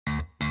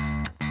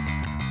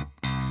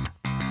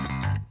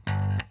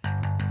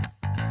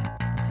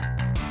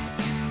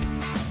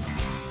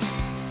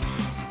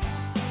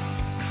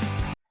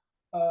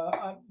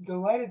I'm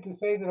delighted to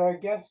say that our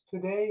guest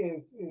today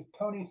is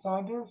Tony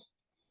Saunders.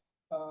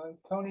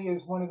 Tony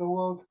is one of the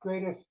world's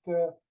greatest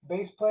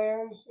bass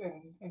players,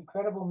 an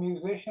incredible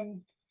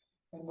musician,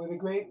 and with a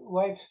great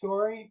life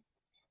story.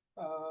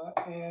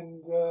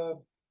 And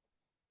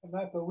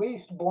not the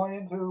least, born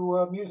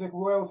into music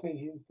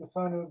royalty. He's the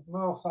son of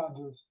Merle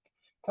Saunders.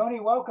 Tony,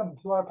 welcome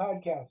to our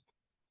podcast.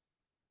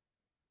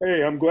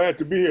 Hey, I'm glad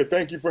to be here.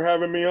 Thank you for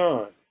having me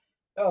on.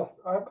 Oh,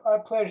 our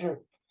pleasure.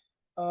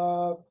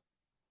 Uh,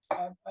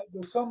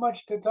 there's so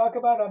much to talk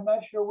about. I'm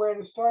not sure where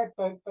to start,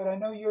 but I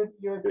know you're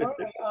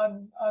currently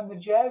on the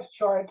jazz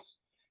charts.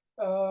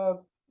 Uh,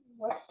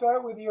 let's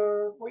start with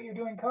your what you're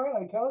doing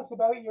currently. Tell us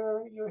about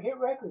your hit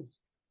records.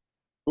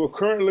 Well,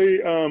 currently,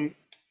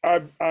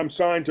 I'm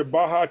signed to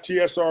Baja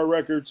TSR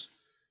Records,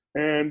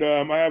 and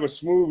I have a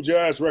smooth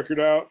jazz record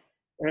out.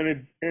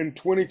 And in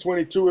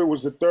 2022, it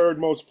was the third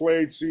most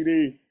played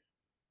CD,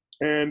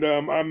 and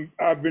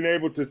I've been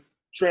able to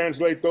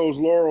translate those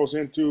laurels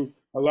into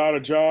a lot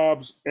of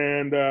jobs.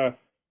 And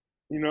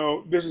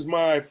this is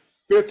my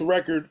fifth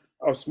record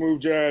of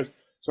smooth jazz,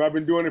 so I've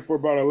been doing it for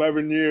about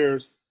 11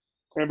 years.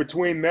 And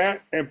between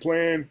that and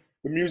playing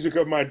the music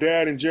of my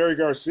dad and Jerry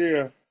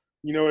Garcia,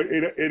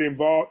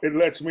 it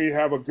lets me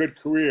have a good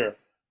career.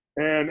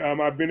 And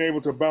I've been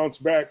able to bounce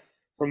back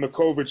from the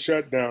COVID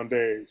shutdown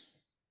days.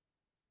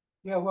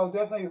 Yeah, well,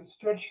 definitely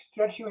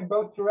stretch you in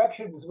both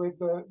directions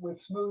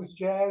with smooth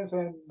jazz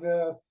and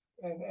the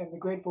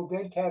Grateful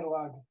Dead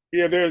catalog.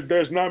 Yeah,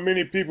 there's not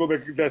many people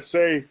that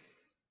say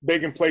they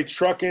can play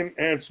trucking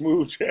and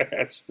smooth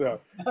jazz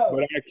stuff, Oh,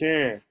 but I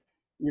can.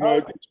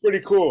 oh, It's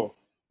pretty cool.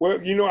 Well,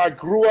 I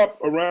grew up,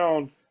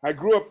 I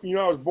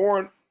was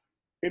born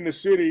in the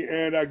city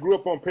and I grew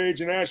up on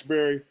Page and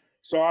Ashbury.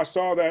 So I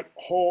saw that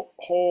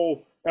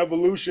whole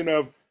evolution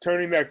of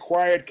turning that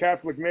quiet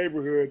Catholic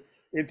neighborhood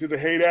into the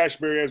Haight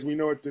Ashbury as we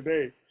know it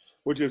today,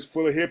 which is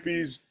full of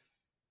hippies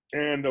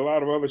and a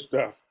lot of other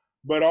stuff.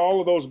 But all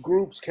of those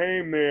groups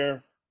came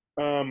there.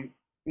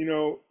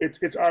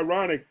 It's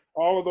ironic.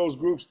 All of those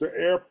groups, the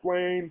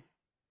Airplane,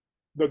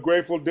 the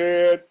Grateful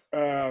Dead,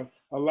 a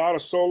lot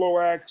of solo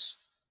acts,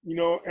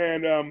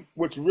 and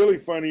what's really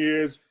funny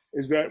is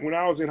that when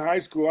I was in high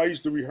school, I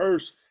used to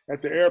rehearse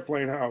at the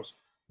Airplane House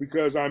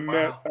because I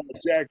met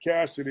Jack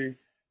Cassidy,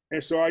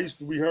 and so I used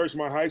to rehearse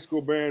my high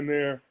school band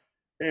there,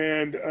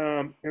 and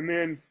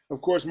then of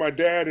course my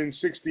dad in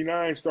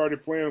 '69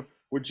 started playing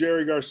with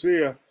Jerry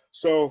Garcia.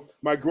 So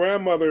my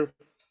grandmother,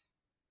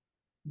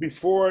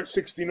 before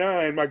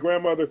 '69, my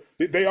grandmother,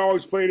 they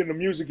always played in the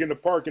music in the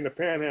park in the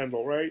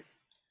Panhandle, right?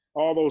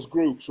 All those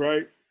groups,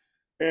 right?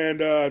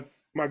 And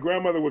my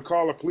grandmother would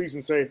call the police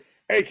and say,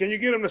 "Hey, can you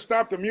get them to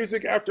stop the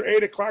music after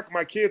 8 o'clock?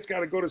 My kids got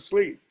to go to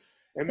sleep."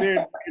 And then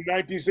in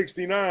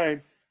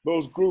 1969,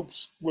 those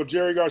groups, well,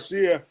 Jerry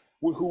Garcia,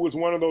 who was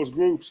one of those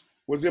groups,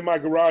 was in my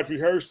garage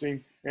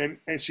rehearsing, and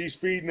she's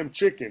feeding them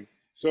chicken.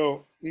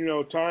 So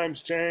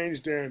times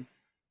changed, and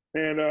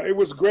it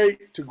was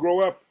great to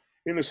grow up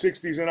in the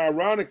 '60s. And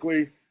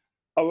ironically,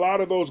 a lot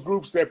of those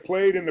groups that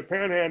played in the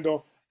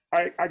Panhandle,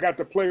 I got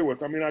to play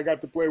with. I mean, I got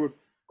to play with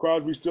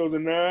Crosby, Stills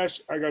and Nash.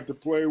 I got to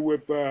play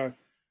with the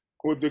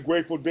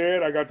Grateful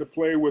Dead. I got to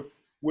play with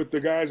the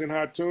guys in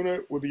Hot Tuna,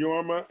 with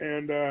Yorma,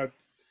 and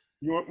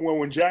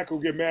when Jack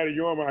would get mad at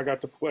Yorma, I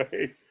got to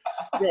play.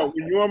 When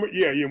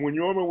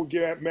Yorma would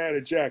get mad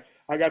at Jack,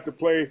 I got to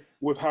play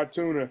with Hot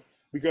Tuna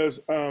because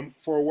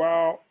for a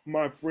while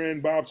my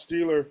friend Bob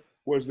Steeler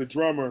was the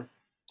drummer,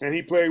 and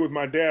he played with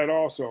my dad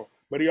also,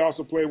 but he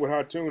also played with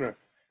Hot Tuna,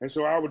 and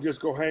so I would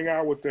just go hang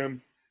out with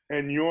them.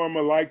 And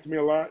Yorma liked me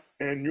a lot,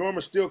 and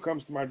Yorma still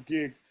comes to my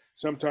gigs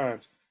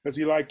sometimes because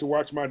he liked to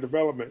watch my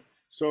development.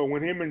 So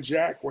when him and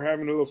Jack were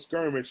having a little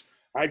skirmish,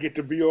 I get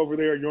to be over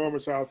there at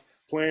Yorma's house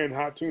playing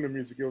Hot Tuna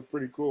music. It was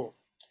pretty cool.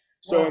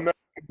 So wow. and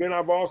then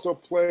I've also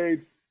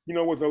played,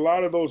 with a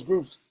lot of those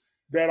groups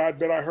that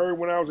I heard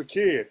when I was a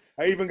kid.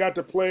 I even got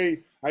to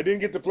play. I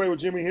didn't get to play with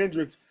Jimi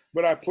Hendrix,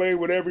 but I played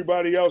with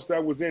everybody else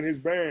that was in his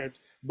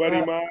bands: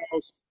 Buddy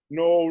Miles,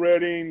 Noel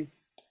Redding,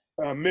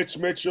 Mitch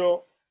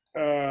Mitchell,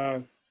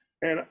 and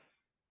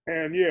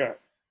yeah,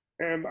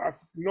 and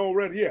Noel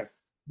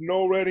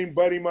Redding,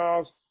 Buddy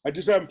Miles. I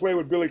just haven't played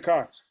with Billy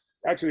Cox.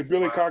 Actually,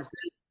 Billy Cox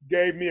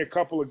gave me a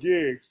couple of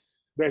gigs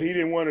that he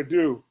didn't want to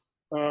do.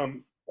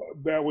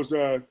 That was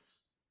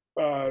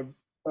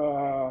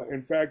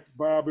in fact,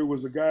 Bob, it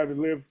was a guy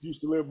that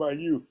used to live by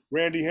you,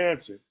 Randy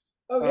Hansen.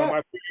 Oh, yeah.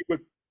 I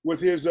played with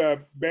his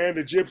band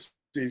of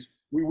Gypsies.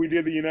 We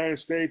did the United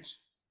States,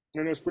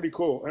 and it was pretty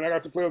cool. And I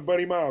got to play with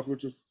Buddy Miles,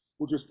 which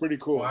was pretty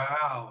cool.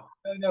 Wow.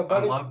 No,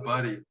 I love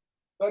Buddy.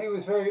 Buddy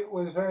was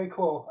very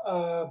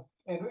cool.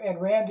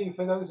 And Randy,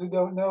 for those who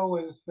don't know,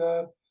 was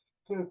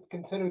sort of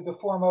considered the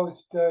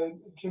foremost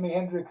Jimi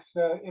Hendrix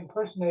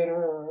impersonator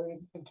or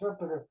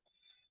interpreter.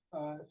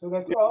 So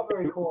that's all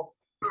very cool.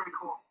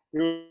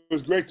 It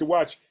was great to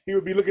watch. He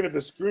would be looking at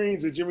the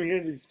screens of Jimi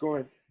Hendrix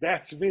going,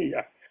 "That's me."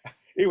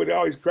 He would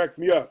always crack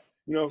me up,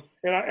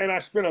 And I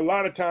spent a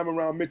lot of time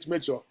around Mitch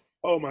Mitchell.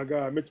 Oh my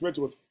God, Mitch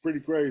Mitchell was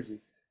pretty crazy.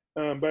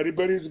 But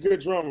he's a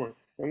good drummer,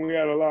 and we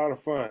had a lot of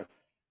fun.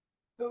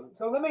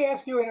 So let me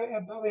ask you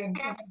a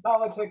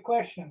politic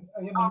question.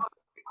 You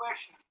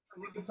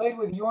played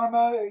with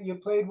Yorma, you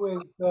played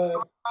with, and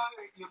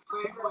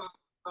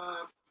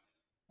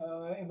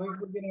we're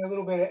getting a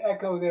little bit of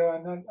echo there.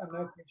 I'm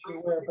not sure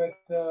where, but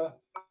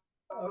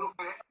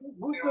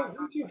who's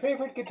your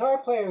favorite guitar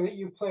player that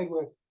you've played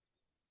with?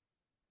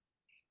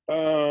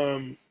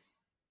 Um,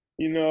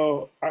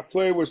 I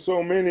played with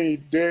so many.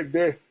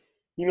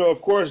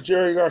 Of course,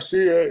 Jerry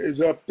Garcia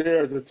is up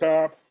there at the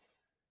top.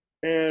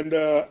 And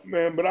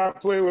man, but I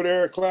played with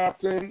Eric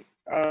Clapton.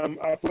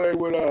 I played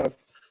with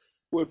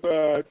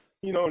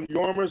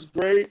Yorma's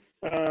great.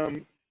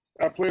 I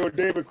play with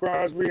David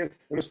Crosby, and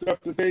the stuff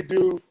that they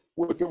do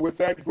with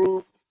that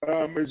group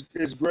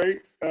is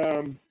great.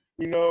 A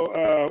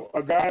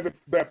guy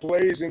that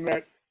plays in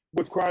that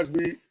with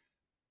Crosby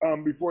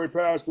before he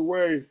passed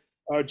away,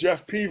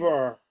 Jeff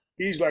Pevar.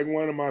 He's like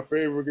one of my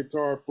favorite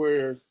guitar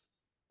players.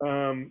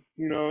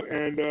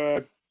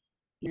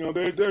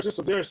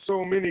 There's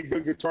so many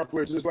good guitar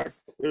players, just like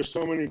there's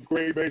so many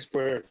great bass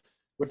players.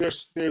 But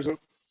those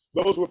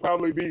would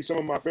probably be some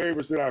of my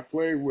favorites that I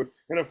played with.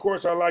 And of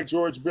course, I like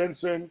George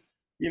Benson,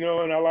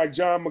 and I like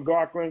John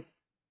McLaughlin,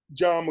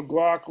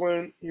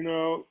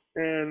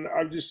 and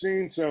I've just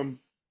seen some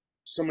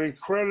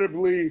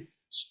incredibly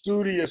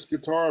studious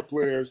guitar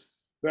players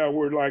that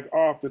were like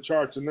off the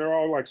charts, and they're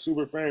all like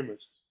super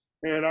famous.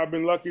 And I've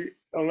been lucky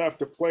enough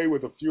to play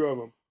with a few of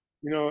them,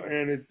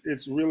 and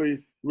it's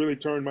really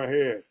turned my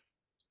head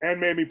and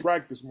made me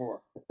practice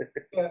more.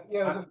 Yeah.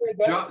 I was afraid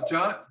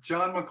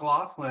John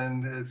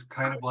McLaughlin is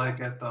kind of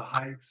like at the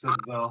heights of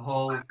the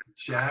whole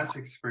jazz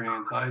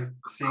experience. I've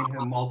seen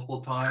him multiple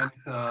times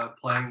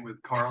playing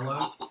with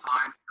Carlos.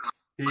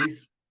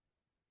 He's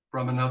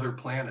from another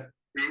planet.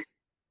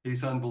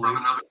 He's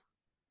unbelievable.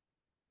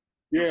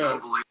 Yeah,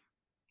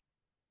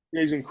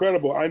 he's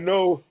incredible. I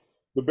know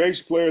the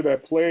bass player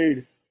that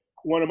played,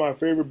 one of my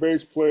favorite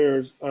bass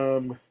players.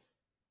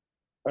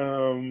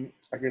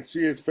 I can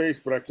see his face,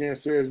 but I can't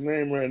say his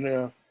name right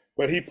now.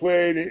 But he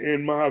played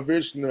in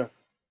Mahavishnu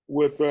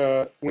with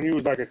when he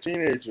was like a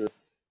teenager.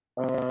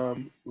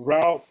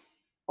 Ralph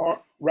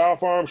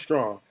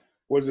Armstrong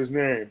was his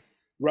name.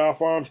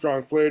 Ralph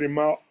Armstrong played in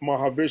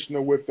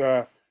Mahavishnu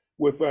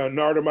with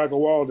Narada Michael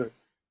Walden,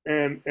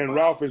 and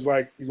Ralph is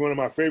like, he's one of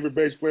my favorite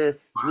bass players.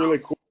 He's really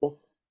cool,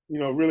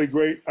 really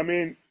great. I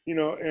mean,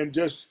 and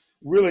just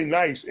really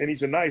nice, and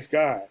he's a nice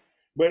guy.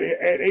 But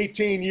at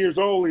 18 years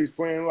old, he's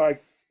playing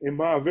like in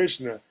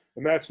Mahavishnu,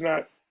 and that's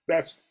not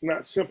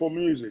simple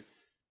music.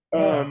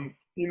 I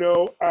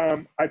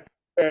think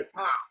that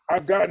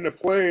I've gotten to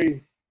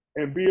play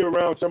and be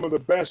around some of the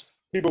best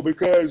people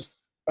because,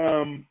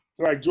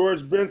 like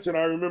George Benson,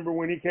 I remember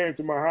when he came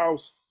to my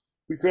house,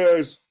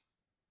 because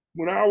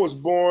when I was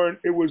born,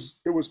 it was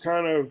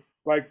kind of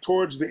like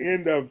towards the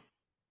end of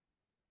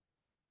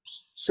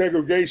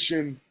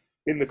segregation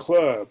in the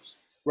clubs,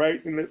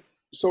 right?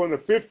 So in the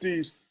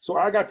 50s, so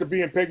I got to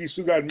be in Peggy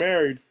Sue Got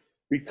Married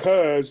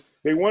because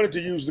they wanted to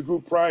use the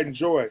group Pride and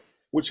Joy,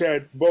 which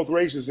had both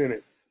races in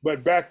it.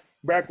 But back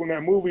when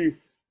that movie,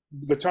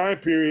 the time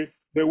period,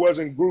 there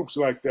wasn't groups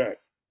like that.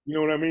 You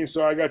know what I mean?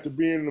 So I got to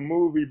be in the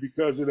movie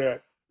because of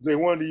that. They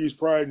wanted to use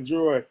Pride and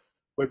Joy,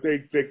 but they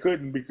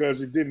couldn't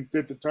because it didn't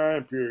fit the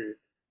time period.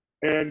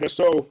 And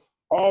so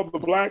all the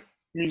black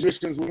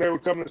musicians, when they were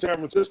coming to San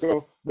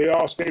Francisco, they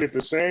all stayed at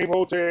the same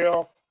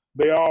hotel.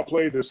 They all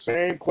played the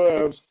same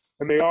clubs,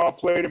 and they all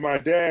played at my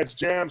dad's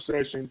jam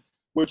session,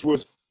 which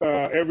was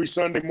every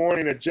Sunday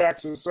morning at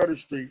Jackson Sutter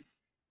Street.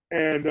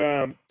 And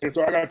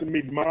so I got to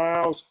meet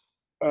Miles,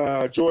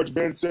 George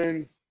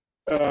Benson,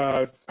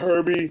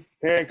 Herbie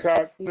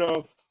Hancock.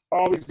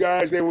 All these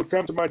guys. They would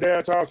come to my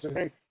dad's house and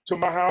hang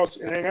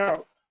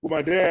out with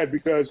my dad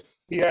because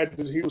he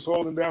was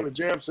holding down the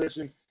jam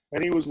session,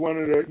 and he was one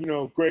of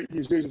the great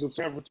musicians of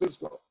San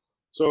Francisco.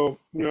 So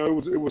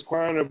it was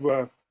kind of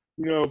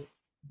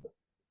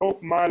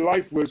my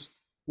life was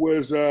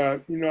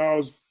I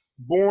was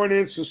born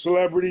into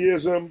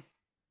celebrityism,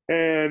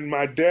 and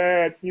my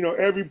dad,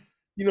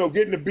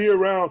 getting to be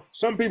around.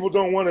 Some people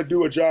don't want to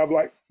do a job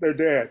like their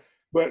dad,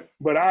 but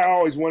I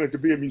always wanted to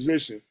be a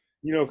musician,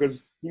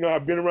 because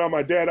I've been around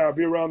my dad. I'll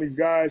be around these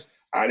guys.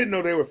 I didn't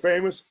know they were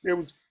famous. It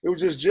was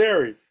just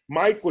Jerry.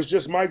 Mike was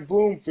just Mike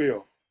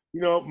Bloomfield.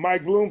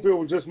 Mike Bloomfield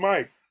was just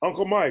Mike,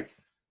 Uncle Mike.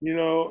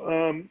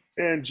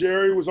 And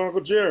Jerry was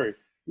Uncle Jerry.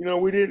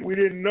 We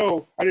didn't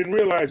know. I didn't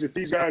realize that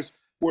these guys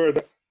were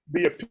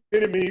the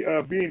epitome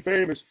of being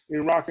famous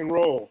in rock and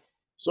roll.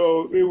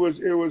 So it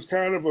was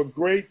kind of a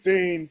great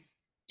thing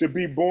to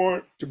be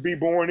born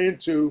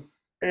into,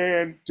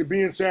 and to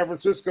be in San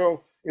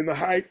Francisco in the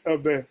height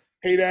of the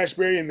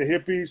Haight-Ashbury and the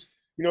hippies.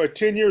 At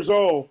 10 years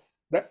old,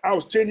 I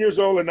was 10 years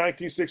old in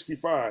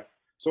 1965.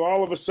 So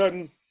all of a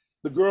sudden,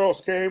 the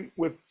girls came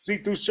with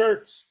see-through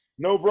shirts,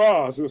 no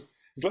bras. It's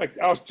like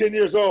I was 10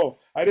 years old.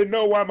 I didn't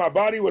know why my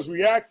body was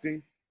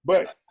reacting,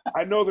 but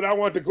I know that I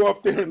wanted to go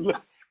up there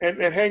and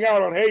hang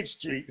out on Haight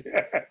Street.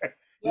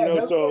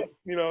 So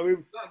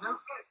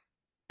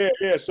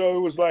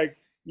it was like,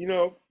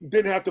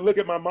 didn't have to look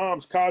at my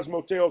mom's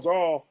Cosmo Tales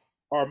Hall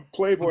or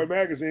Playboy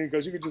magazine,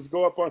 because you could just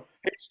go up on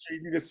Haight Street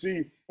and you could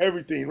see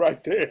everything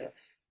right there.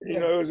 You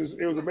know, it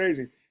was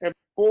amazing. And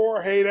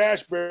before Haight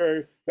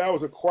Ashbury, that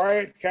was a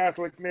quiet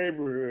Catholic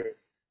neighborhood.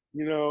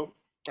 You know,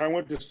 I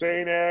went to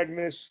St.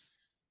 Agnes.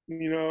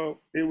 You know,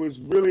 it was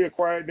really a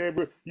quiet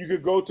neighborhood. You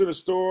could go to the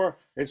store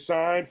and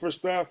sign for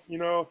stuff. You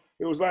know,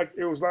 it was like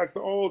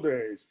the old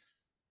days.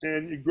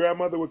 And your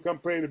grandmother would come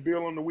pay the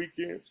bill on the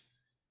weekends.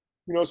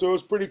 You know, so it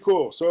was pretty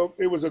cool. So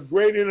it was a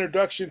great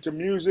introduction to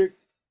music.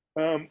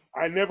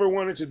 I never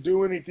wanted to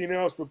do anything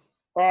else, but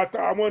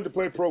I wanted to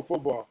play pro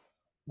football.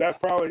 That's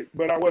probably,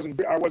 but I wasn't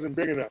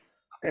big enough.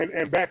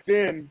 And back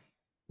then,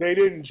 they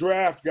didn't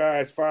draft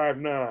guys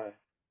 5'9".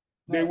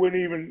 They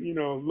wouldn't even, you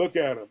know, look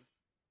at them.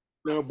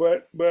 You know,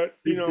 but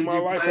you know, my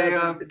life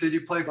hasn't. Did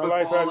you play My football?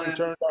 life hasn't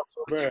turned out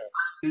so bad.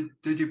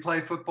 Did you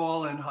play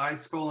football in high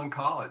school and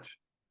college?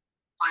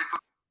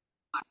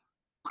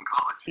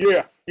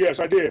 Yeah, yes,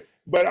 I did.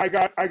 But I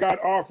got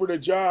offered a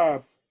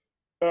job.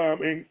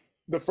 In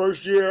the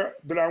first year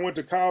that I went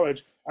to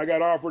college, I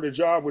got offered a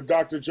job with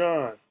Dr.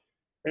 John,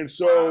 and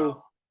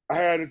so I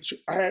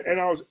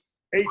and I was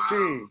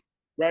 18,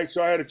 right?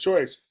 So I had a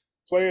choice: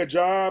 play a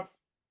job,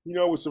 you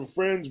know, with some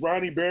friends.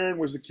 Ronnie Barron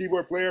was the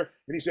keyboard player,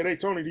 and he said, "Hey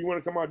Tony, do you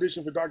want to come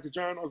audition for Dr.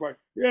 John?" I was like,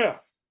 "Yeah,"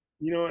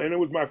 you know, and it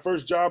was my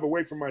first job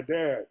away from my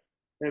dad,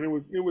 and it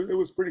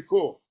was pretty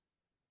cool.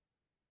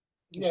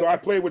 Yeah. So I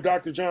played with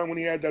Dr. John when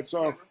he had that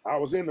song. I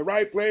was in the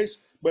right place,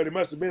 but it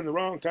must have been the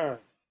wrong time.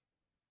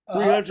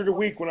 300 a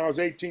week when I was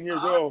 18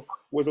 years old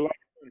was a lot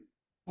of money.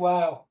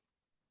 Wow.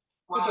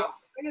 Okay,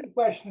 I got a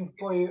question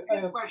for you.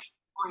 You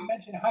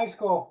mentioned high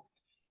school.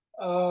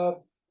 One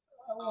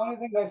of the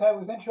things I thought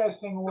was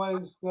interesting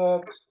was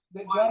that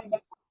Johnny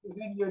was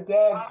in your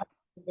dad's high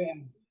school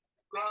band.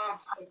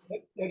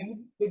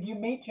 Did you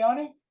meet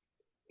Johnny?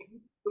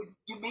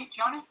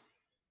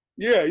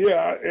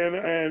 Yeah,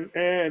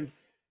 and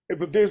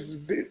but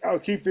I'll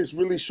keep this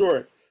really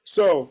short.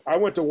 So I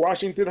went to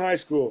Washington High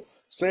School,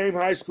 same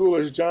high school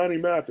as Johnny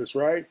Mathis,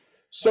 right?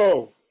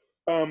 So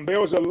there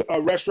was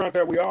a restaurant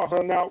that we all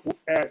hung out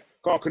at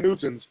called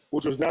Knutsen's,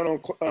 which was down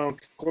on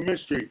Clement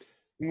Street.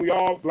 And we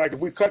all, like, if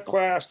we cut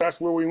class, that's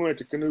where we went,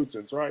 to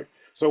Knutsen's, right?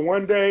 So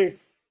one day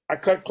I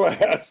cut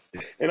class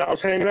and I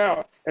was hanging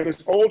out, and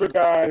this older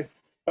guy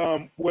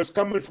was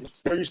coming from,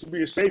 there used to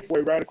be a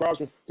Safeway right across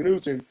from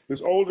Knutson.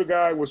 This older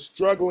guy was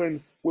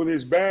struggling with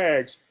his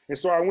bags. And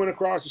so I went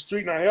across the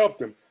street and I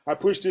helped him. I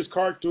pushed his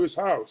cart to his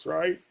house,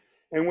 right?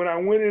 And when I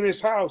went in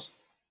his house,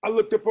 I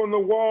looked up on the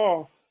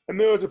wall and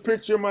there was a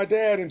picture of my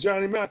dad and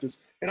Johnny Mathis.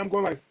 And I'm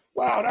going like,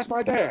 wow, that's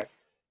my dad.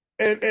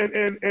 And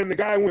the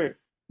guy went,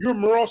 "You're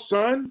Merle's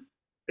son?"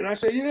 And I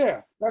said,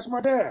 "Yeah, that's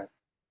my dad."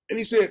 And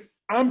he said,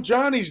 "I'm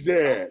Johnny's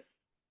dad."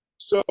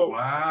 So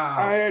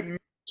I had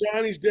met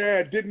Johnny's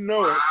dad, didn't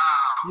know it.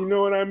 You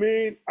know what I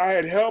mean? I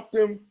had helped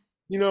him,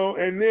 you know,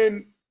 and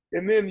then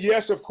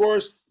yes, of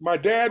course, my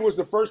dad was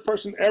the first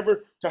person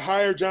ever to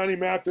hire Johnny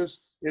Mathis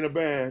in a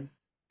band.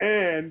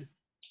 And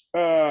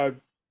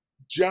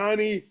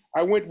Johnny,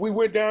 we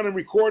went down and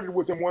recorded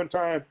with him one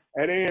time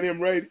at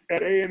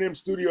A&M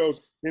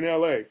Studios in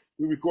LA.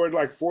 We recorded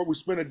we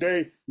spent a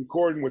day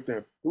recording with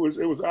them. It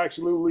was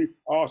absolutely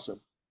awesome.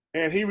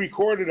 And he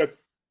recorded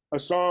a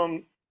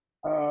song,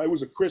 it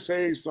was a Chris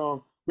Hayes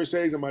song, Chris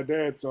Hayes and my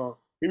dad's song.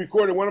 He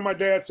recorded one of my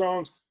dad's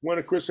songs, one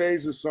of Chris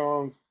Hayes'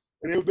 songs,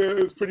 and it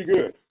was pretty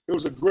good. It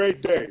was a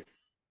great day.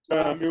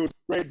 It was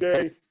a great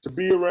day to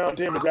be around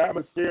him, his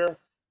atmosphere,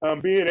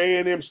 be at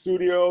A&M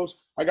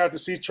Studios. I got to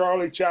see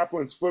Charlie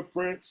Chaplin's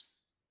footprints.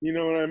 You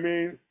know what I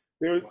mean?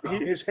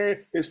 His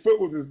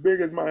foot was as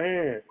big as my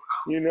hand.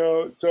 You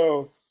know,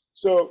 so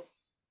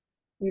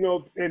you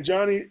know, and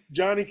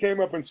Johnny came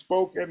up and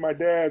spoke at my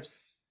dad's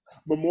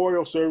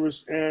memorial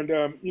service, and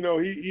you know,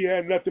 he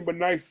had nothing but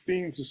nice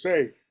things to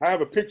say. I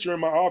have a picture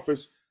in my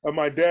office of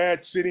my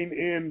dad sitting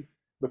in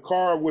the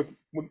car with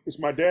it's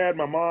my dad,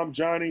 my mom,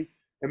 Johnny,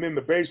 and then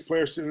the bass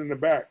player sitting in the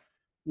back,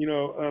 you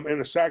know, and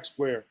the sax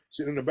player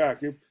sitting in the back.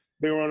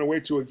 They were on their way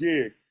to a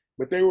gig,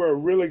 but they were a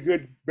really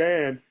good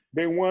band.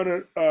 They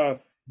won a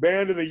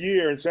band of the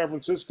year in San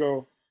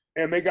Francisco,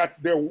 and they got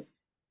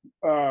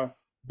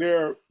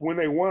when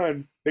they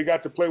won, they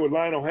got to play with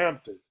Lionel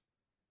Hampton.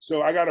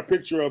 So I got a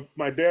picture of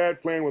my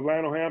dad playing with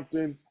Lionel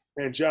Hampton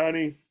and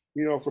Johnny,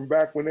 you know, from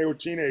back when they were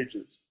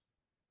teenagers.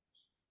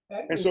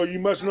 And so you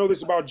must know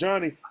this about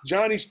Johnny.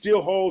 Johnny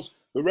still holds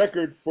the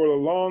record for the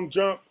long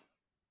jump,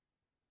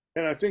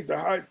 and I think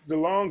the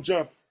long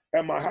jump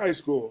at my high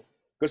school,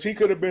 because he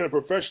could have been a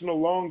professional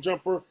long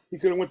jumper, he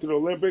could have went to the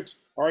Olympics,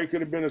 or he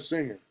could have been a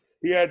singer.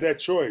 He had that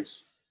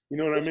choice, you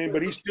know what I mean?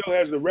 But he still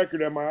has the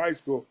record at my high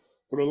school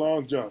for the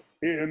long jump,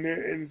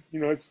 and you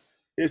know,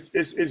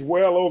 it's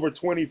well over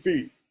 20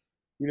 feet,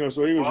 you know.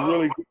 So he was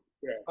really good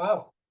at that.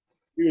 Wow.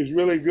 He was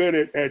really good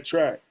at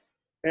track.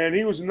 And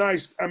he was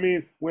nice. I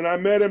mean, when I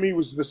met him, he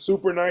was the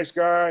super nice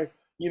guy.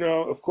 You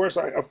know, of course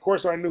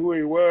I knew who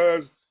he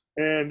was,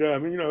 and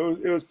you know,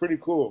 it was pretty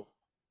cool.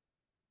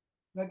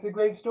 That's a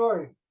great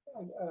story.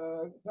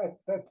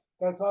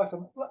 That's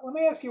awesome. Let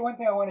me ask you one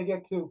thing I want to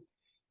get to.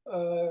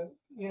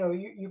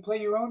 you play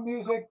your own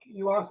music.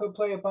 You also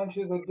play a bunch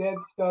of the Dead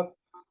stuff.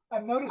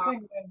 I'm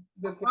noticing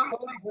that the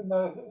clubs and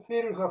the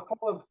theaters are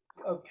full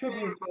of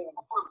tribute bands,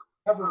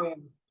 cover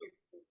bands.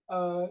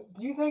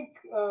 Do you think,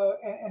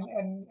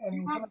 and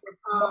some of the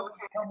moments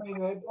tell me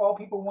that all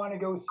people want to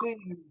go see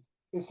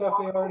is stuff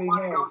they already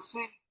know.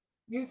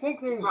 Do you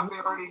think there's room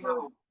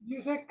for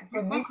music,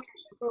 for new music,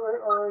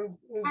 or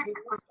is the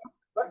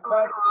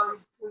crowd?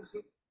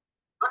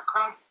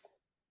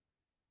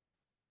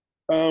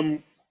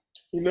 Um,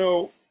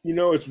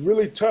 it's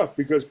really tough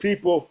because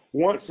people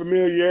want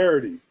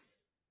familiarity,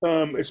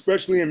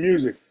 especially in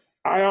music.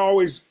 I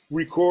always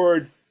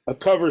record a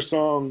cover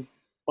song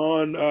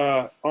on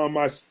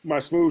my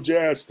smooth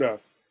jazz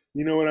stuff.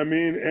 You know what I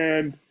mean?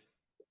 And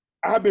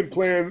I've been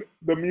playing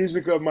the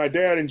music of my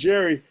dad and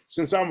Jerry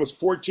since I was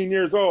 14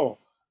 years old.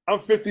 I'm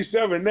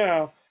 57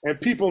 now, and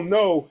people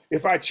know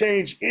if I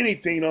change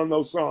anything on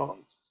those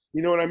songs.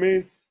 You know what I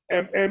mean?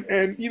 And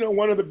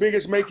one of the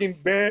biggest making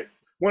band,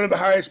 one of the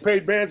highest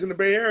paid bands in the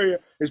Bay Area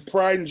is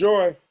Pride and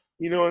Joy.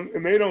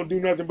 And they don't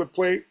do nothing but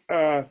play.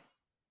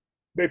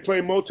 They play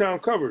Motown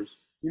covers.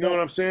 You know what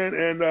I'm saying?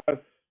 And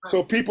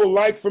so people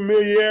like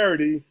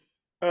familiarity.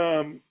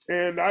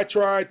 And I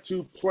tried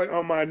to play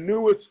on my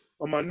new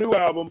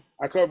album.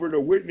 I covered a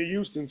Whitney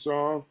Houston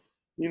song,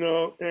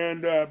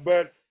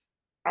 but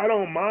I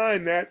don't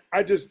mind that.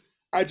 I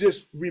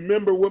just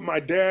remember what my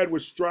dad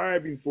was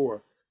striving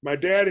for. My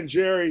dad and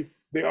Jerry,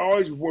 they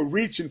always were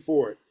reaching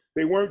for it.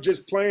 They weren't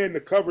just playing the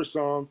cover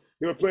song.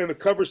 They were playing the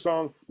cover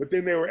song, but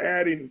then they were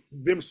adding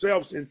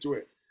themselves into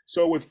it.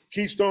 So with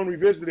Keystone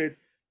Revisited,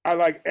 I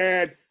like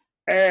add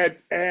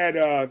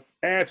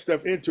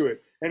stuff into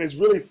it. And it's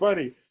really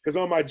funny because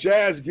on my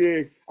jazz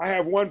gig, I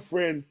have one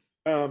friend,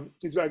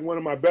 he's like one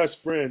of my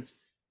best friends,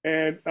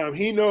 and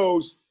he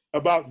knows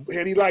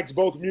and he likes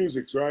both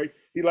musics, right?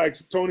 He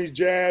likes Tony's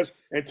jazz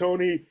and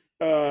Tony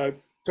playing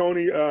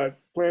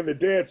the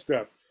Dead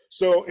stuff.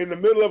 So in the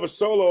middle of a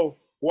solo,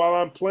 while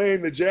I'm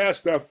playing the jazz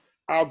stuff,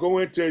 I'll go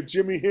into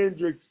Jimi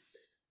Hendrix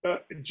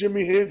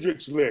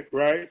lick,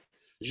 right?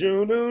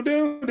 And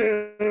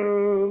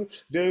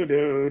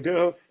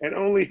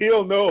only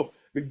he'll know.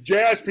 The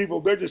jazz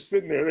people, they're just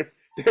sitting there.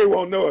 They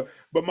won't know it.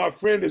 But my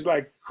friend is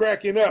like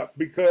cracking up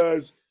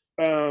because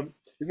his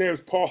name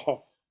is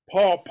Paul.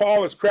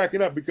 Paul is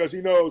cracking up because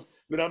he knows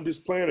that I'm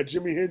just playing a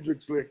Jimi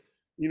Hendrix lick,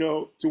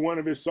 to one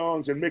of his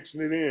songs and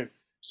mixing it in.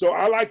 So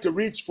I like to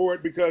reach for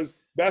it because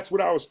that's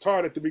what I was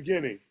taught at the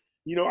beginning.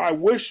 I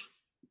wish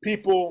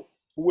people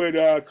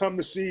would come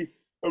to see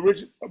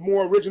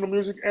more original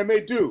music, and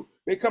they do.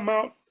 They come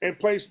out and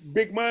place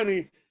big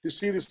money to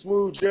see the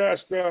smooth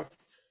jazz stuff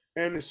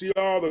and to see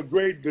all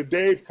the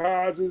Dave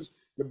Causes,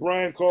 the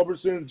Brian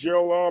Culbertson,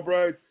 Gerald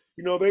Albright.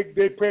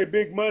 They pay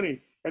big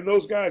money, and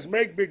those guys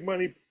make big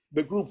money.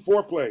 The group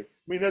Foreplay. I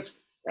mean,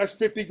 that's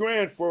 50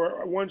 grand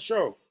for one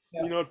show.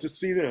 Yeah. To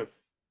see them,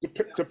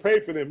 to pay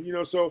for them.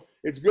 So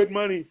it's good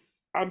money.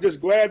 I'm just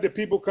glad that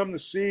people come to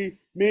see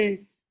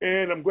me,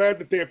 and I'm glad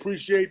that they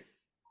appreciate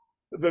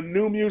the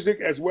new music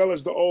as well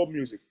as the old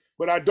music.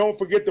 But I don't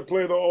forget to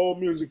play the old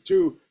music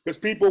too, because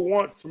people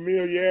want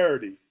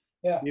familiarity.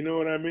 Yeah. You know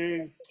what I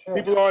mean? Sure.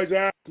 People always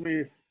ask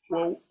me,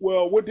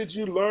 well, what did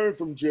you learn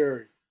from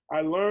Jerry?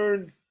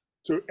 And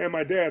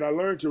my dad, I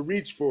learned to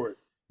reach for it.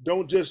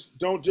 Don't just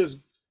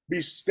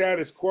be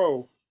status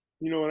quo.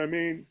 You know what I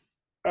mean?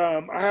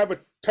 I have a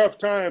tough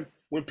time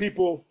when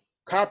people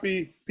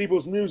copy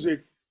people's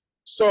music.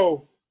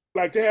 So,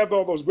 like, they have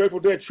all those Grateful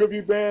Dead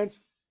tribute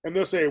bands, and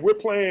they'll say, we're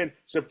playing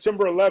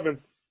September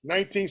 11th,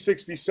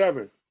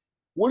 1967.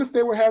 What if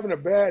they were having a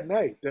bad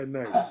night that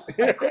night?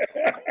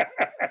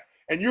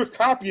 And you're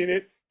copying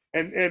it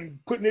and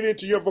putting it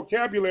into your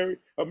vocabulary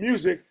of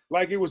music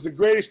like it was the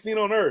greatest thing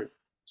on earth.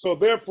 So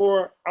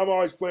therefore, I'm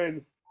always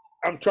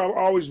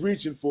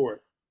reaching for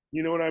it.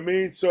 You know what I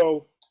mean?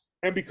 So,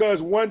 and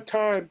because one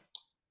time,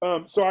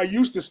 so I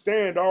used to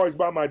stand always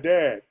by my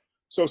dad.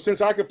 So since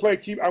I could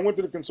I went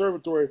to the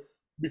conservatory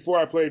before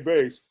I played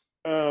bass.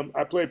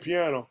 I played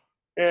piano,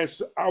 and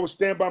so I would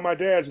stand by my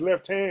dad's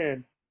left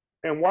hand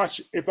and watch.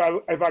 If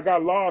I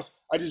got lost,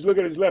 I just look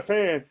at his left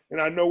hand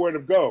and I know where to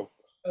go.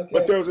 Okay.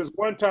 But there was this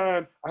one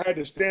time I had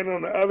to stand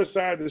on the other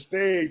side of the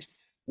stage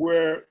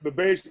where the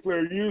bass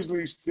player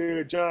usually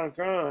stood, John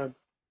Kahn,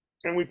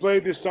 and we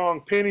played this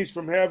song, Pennies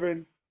from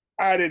Heaven.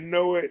 I didn't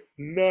know it.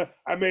 No,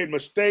 I made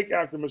mistake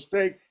after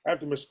mistake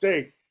after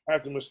mistake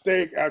after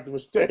mistake after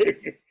mistake,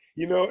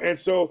 and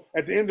so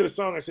at the end of the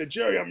song, I said,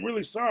 Jerry, I'm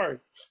really sorry.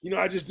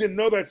 I just didn't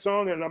know that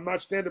song, and I'm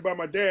not standing by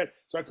my dad,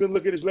 so I couldn't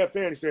look at his left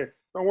hand. He said,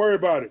 don't worry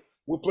about it.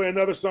 We'll play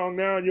another song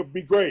now, and you'll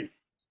be great.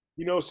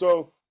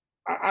 So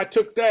I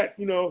took that,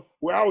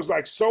 where I was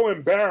like so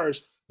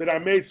embarrassed that I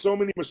made so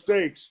many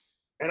mistakes,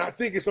 and I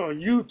think it's on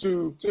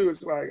YouTube too.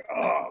 It's like,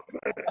 oh,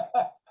 man.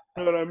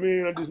 You know what I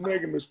mean? I'm just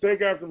making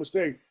mistake after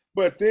mistake.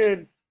 But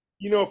then,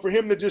 for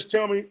him to just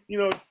tell me,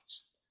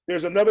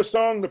 there's another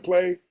song to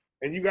play,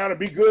 and you got to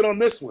be good on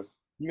this one.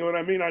 You know what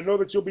I mean? I know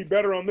that you'll be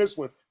better on this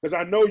one because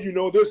I know you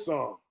know this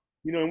song.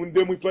 And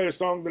then we played a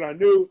song that I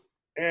knew,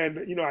 and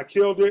I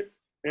killed it.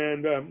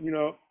 And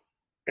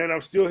and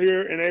I'm still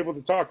here and able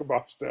to talk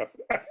about stuff.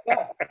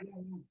 Yeah.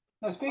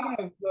 Now,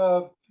 speaking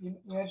of, you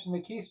mentioned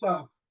the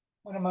Keystone.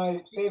 One of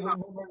my favorite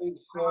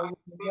memories with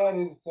my dad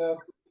is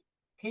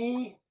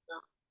he,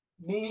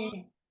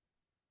 me,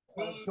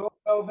 Joel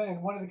Sullivan,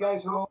 and one of the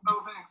guys who owned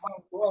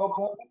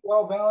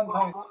Well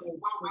Valentine's Day.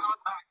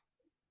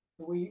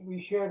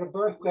 We shared a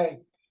birthday,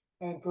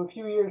 and for a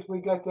few years we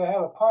got to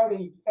have a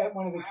party at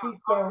one of the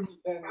Keystones,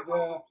 and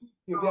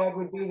your dad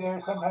would be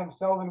there. Sometimes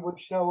Sullivan would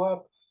show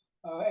up,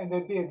 and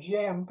there'd be a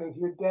jam because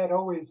your dad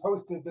always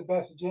hosted the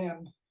best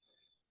jams.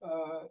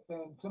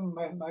 And some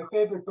of my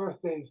favorite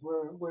birthdays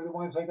were the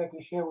ones I got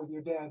to share with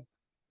your dad.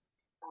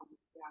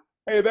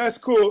 Hey, that's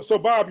cool. So,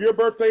 Bob, your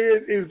birthday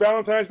is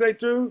Valentine's Day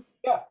too?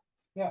 Yeah,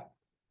 yeah.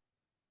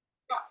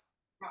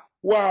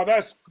 Wow,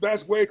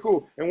 that's way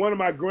cool. And one of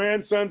my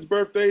grandson's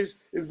birthdays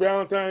is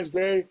Valentine's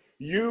Day.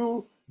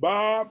 You,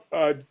 Bob,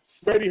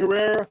 Freddie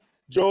Herrera,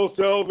 Joel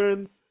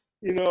Selvin,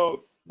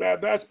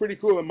 that's pretty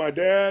cool. And my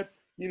dad,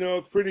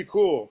 it's pretty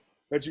cool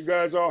that you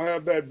guys all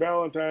have that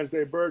Valentine's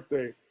Day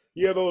birthday.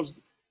 Yeah,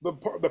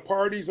 the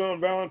parties on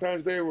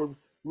Valentine's Day were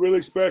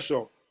really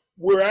special.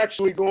 We're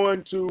actually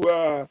going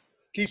to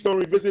Keystone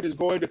Revisit is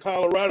going to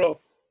Colorado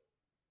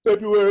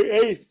February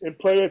 8th and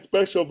play a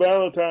special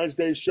Valentine's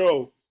Day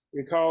show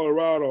in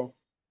Colorado,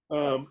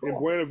 in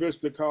Buena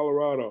Vista,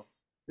 Colorado.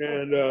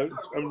 And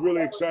I'm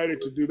really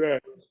excited to do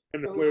that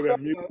and to play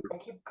that music. I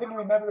couldn't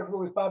remember if it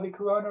was Bobby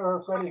Corona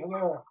or Freddie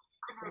Herrera.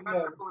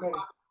 Yeah,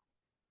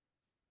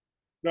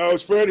 no,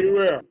 it's Freddie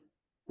Herrera.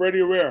 Freddie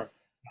Herrera.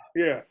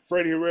 Yeah,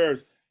 Freddie Herrera.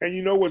 And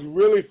you know what's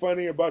really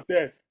funny about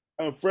that?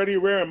 Freddie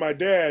Herrera and my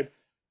dad,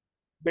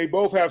 they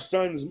both have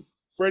sons.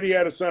 Freddie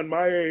had a son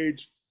my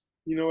age,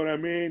 you know what I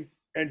mean?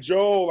 And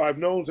Joel, I've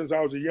known since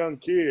I was a young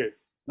kid.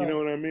 You know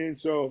what I mean?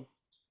 So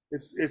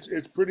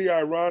it's pretty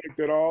ironic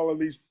that all of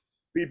these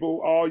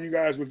people, all you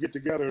guys would get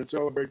together and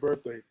celebrate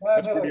birthday.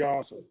 That's pretty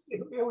awesome.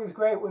 It was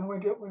great when we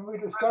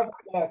discovered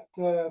that.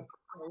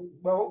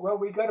 Well,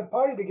 we got a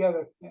party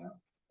together,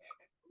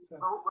 So.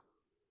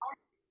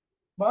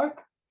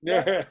 Mark?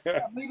 Yeah,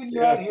 I'm leaving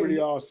you yeah, out that's here. pretty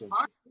awesome.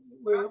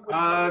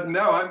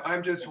 No,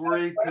 I'm just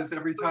worried because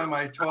every time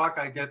I talk,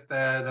 I get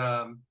that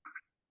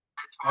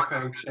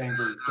echo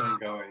chamber thing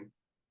going.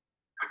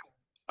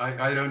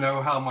 I don't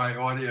know how my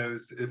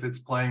audio's, if it's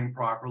playing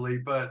properly,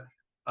 but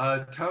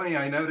Tony,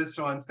 I noticed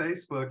on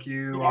Facebook I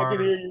can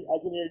hear you.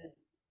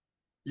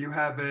 You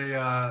have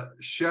a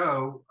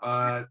show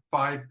 5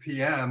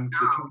 p.m.,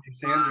 the Tony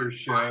Saunders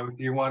show.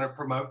 Do you want to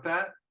promote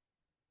that?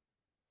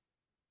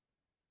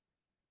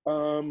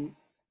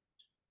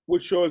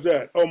 Which show is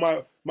that? Oh,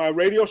 my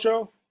radio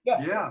show?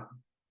 Yeah.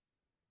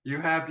 You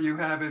have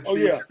it Oh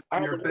yeah,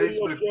 on your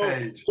Facebook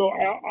page. So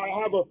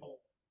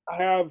I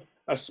have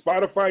a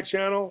Spotify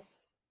channel.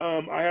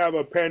 I have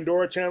a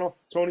Pandora channel,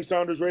 Tony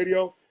Saunders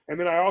Radio, and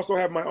then I also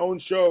have my own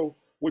show,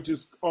 which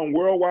is on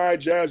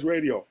Worldwide Jazz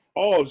Radio,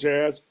 all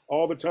jazz,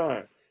 all the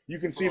time. You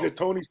can see the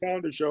Tony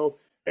Saunders Show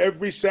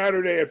every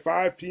Saturday at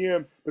 5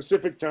 p.m.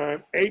 Pacific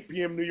time, 8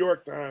 p.m. New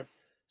York time.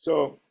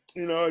 So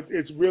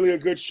it's really a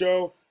good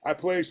show. I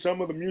play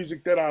some of the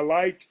music that I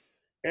like,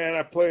 and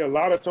I play a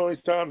lot of Tony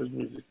Saunders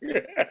music.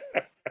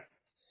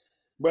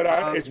 But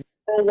it's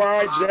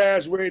Worldwide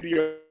Jazz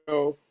Radio,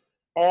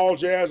 all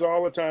jazz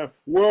all the time.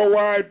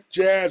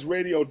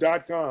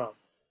 WorldwideJazzRadio.com.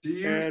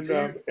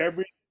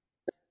 Every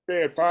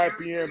day at 5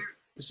 p.m.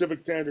 Pacific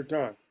Standard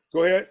Time.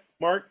 Go ahead,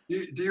 Mark.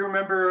 Do you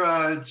remember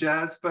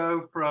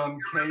Jazzbo from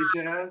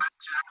K-Jazz?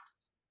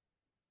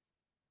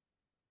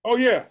 Oh,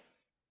 yeah.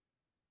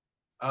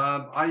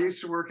 I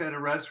used to work at a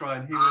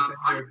restaurant. He was in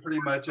there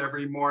pretty much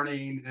every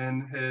morning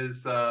in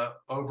his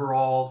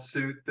overall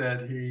suit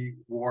that he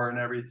wore and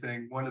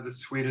everything. One of the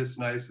sweetest,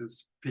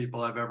 nicest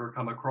people I've ever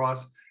come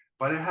across.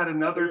 But I had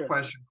another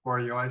question for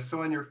you. I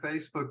saw on your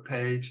Facebook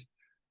page,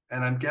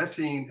 and I'm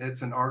guessing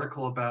it's an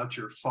article about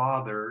your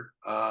father.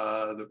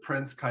 The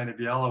print's kind of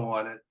yellow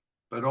on it,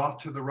 but off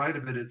to the right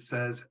of it, it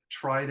says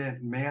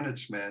Trident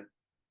Management.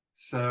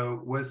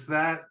 So was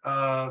that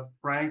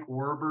Frank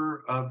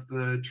Werber of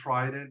the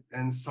Trident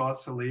in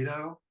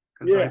Sausalito?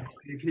 Because I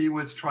believe he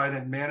was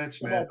Trident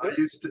Management. I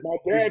used to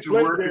work at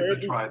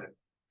the Trident.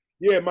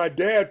 Yeah, my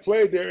dad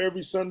played there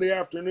every Sunday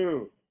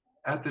afternoon.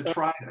 At the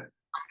Trident?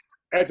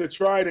 At the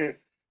Trident.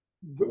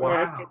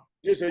 Wow.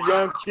 Just a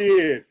young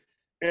kid.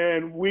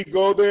 And we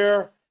go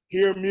there,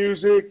 hear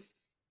music.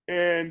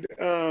 And,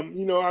 I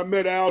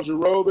met Al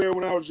Jarreau there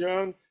when I was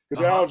young,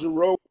 because Al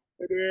Jarreau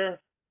was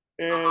there.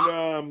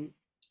 And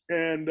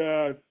and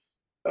then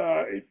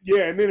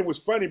it was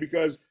funny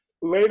because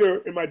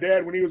later, my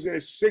dad, when he was in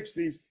his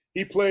 60s,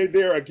 he played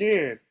there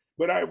again.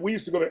 But we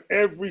used to go there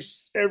every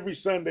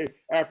Sunday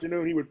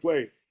afternoon. He would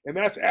play, and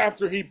that's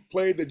after he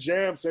played the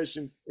jam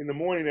session in the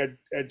morning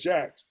at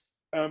Jack's,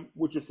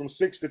 which was from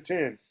 6 to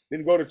 10.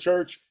 Then go to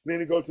church, and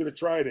then he'd go to the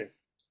Trident.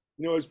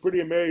 It's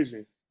pretty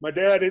amazing. My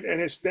dad and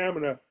his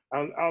stamina,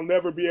 I'll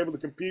never be able to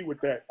compete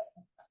with that.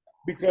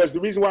 Because the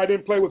reason why I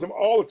didn't play with him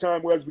all the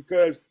time was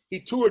because he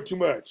toured too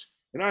much.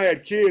 And I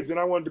had kids, and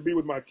I wanted to be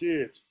with my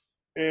kids.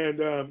 And,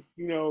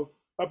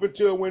 up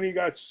until when he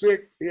got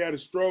sick, he had a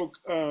stroke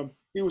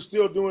he was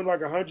still doing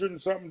like 100 and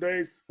something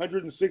days,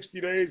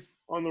 160 days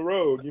on the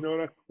road, you know,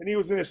 and he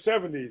was in his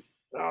 70s.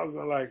 And I was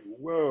going like,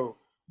 whoa.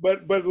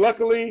 But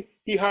luckily,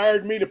 he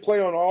hired me to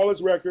play on all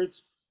his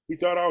records. He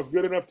thought I was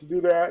good enough to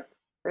do that.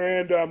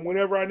 And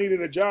whenever I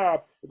needed a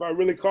job, if I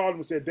really called him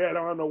and said, "Dad, I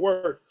don't have no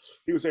work,"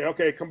 he would say,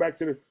 "Okay, come back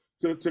to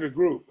the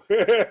group."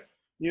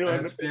 You know,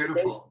 That's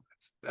beautiful.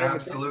 It's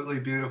absolutely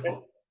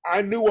beautiful.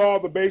 I knew all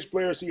the bass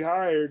players he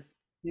hired,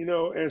 you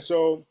know, and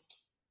so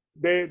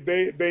they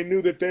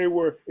knew that they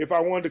were, if I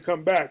wanted to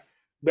come back,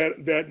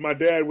 that my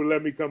dad would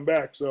let me come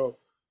back. So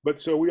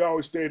we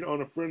always stayed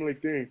on a friendly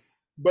thing.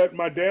 But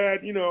my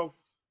dad, you know,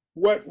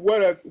 what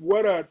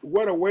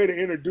a way to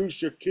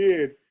introduce your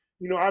kid.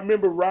 You know, I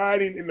remember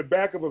riding in the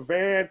back of a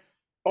van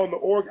on the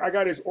organ. I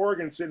got his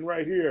organ sitting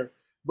right here,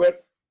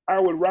 but I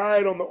would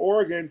ride on the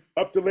organ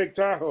up to Lake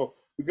Tahoe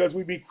because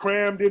we'd be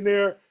crammed in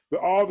there.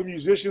 All the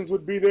musicians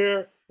would be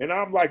there, and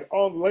I'm like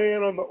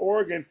laying on the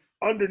organ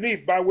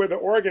underneath by where the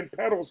organ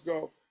pedals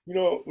go. You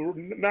know,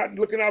 not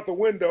looking out the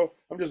window.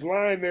 I'm just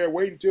lying there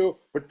waiting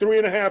for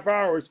 3.5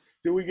 hours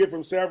till we get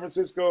from San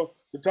Francisco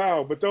to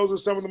Tahoe. But those are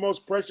some of the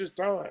most precious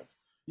times.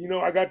 You know,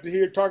 I got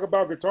to talk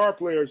about guitar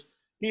players.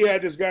 He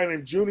had this guy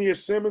named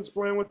Junius Simmons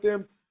playing with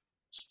them.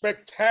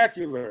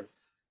 Spectacular.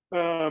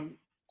 You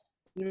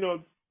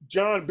know,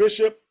 John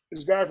Bishop,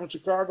 this guy from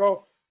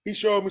Chicago, he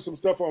showed me some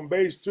stuff on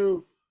bass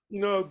too. You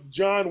know,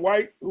 John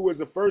White, who was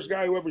the first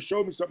guy who ever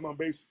showed me something on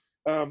bass,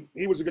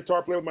 he was a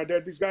guitar player with my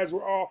dad. These guys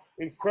were all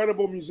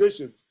incredible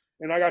musicians,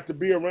 and I got to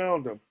be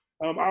around them.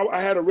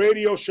 I had a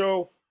radio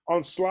show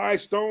on Sly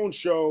Stone's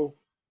show.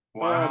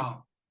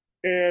 Wow.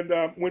 And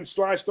when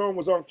Sly Stone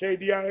was on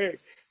KDIA,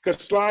 because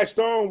Sly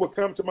Stone would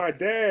come to my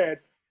dad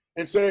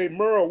and say,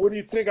 "Merle, what do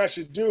you think I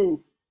should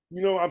do?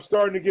 You know, I'm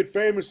starting to get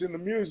famous in the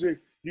music.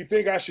 You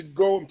think I should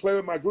go and play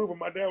with my group?" And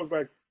my dad was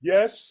like,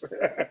 "Yes."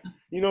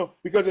 You know,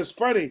 because it's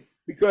funny,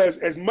 because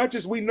as much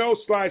as we know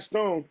Sly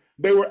Stone,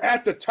 they were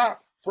at the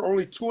top for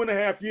only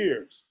 2.5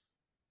 years.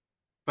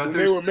 But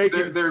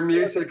their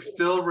music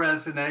still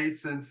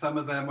resonates, and some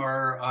of them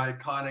are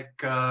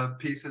iconic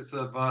pieces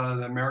of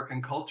the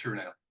American culture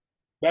now.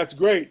 That's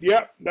great.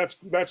 Yep,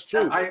 that's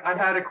true. I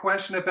had a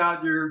question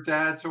about your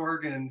dad's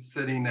organ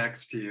sitting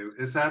next to you.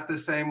 Is that the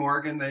same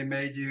organ they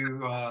made you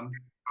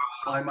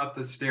climb up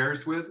the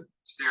stairs with?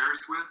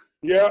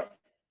 Yeah,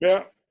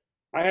 yeah.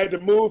 I had to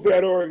move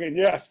that organ.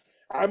 Yes,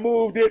 I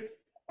moved it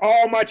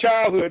all my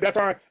childhood. That's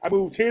how I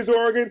moved his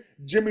organ,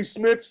 Jimmy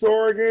Smith's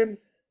organ,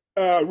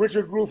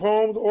 Richard Groove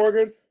Holmes'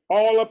 organ,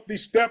 all up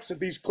these steps at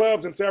these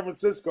clubs in San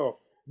Francisco.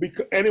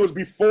 And it was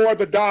before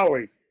the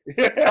dolly.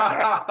 You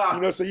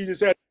know, so you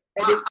just had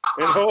it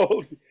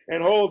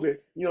and hold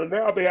it. You know,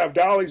 now they have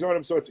dollies on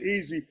them, so it's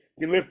easy.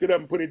 You can lift it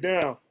up and put it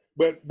down.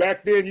 But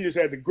back then, you just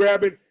had to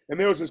grab it. And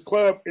there was this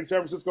club in San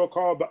Francisco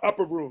called the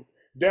Upper Room.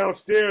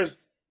 Downstairs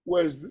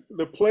was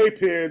the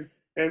playpen,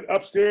 and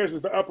upstairs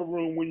was the upper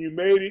room when you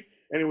made it,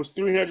 and it was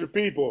 300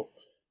 people.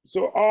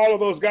 So all of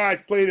those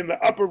guys played in the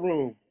upper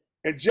room.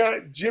 And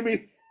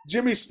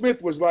Jimmy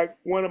Smith was like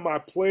one of my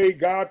play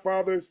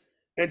godfathers,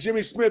 and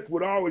Jimmy Smith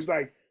would always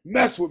like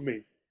mess with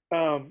me.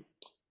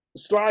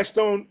 Sly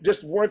Stone,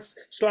 just once,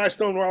 Sly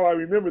Stone, while I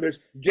remember this,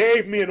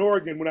 gave me an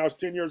organ when I was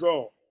 10 years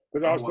old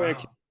because I was playing.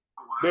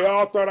 They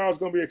all thought I was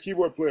going to be a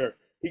keyboard player.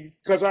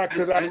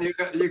 And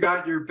you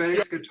got your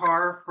bass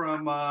guitar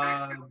from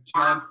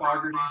John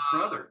Fogerty's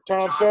brother.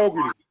 Tom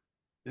Fogerty.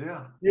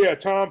 Yeah. Yeah,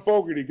 Tom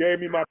Fogerty gave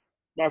me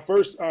my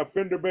first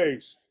Fender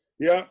bass.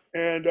 Yeah,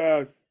 and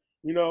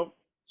you know,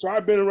 so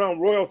I've been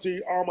around royalty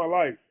all my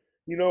life.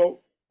 You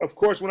know, of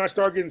course, when I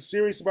started getting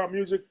serious about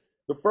music,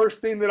 the first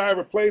thing that I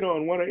ever played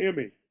on won an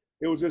Emmy.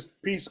 It was this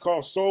piece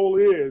called Soul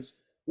Is,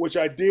 which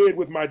I did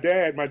with my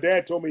dad. My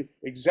dad told me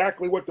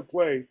exactly what to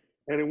play,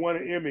 and it won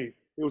an Emmy.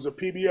 It was a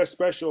PBS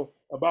special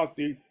about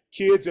the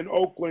kids in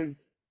Oakland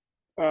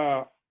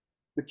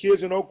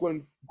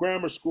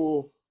grammar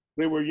school.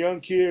 They were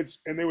young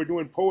kids, and they were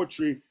doing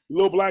poetry,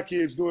 little black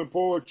kids doing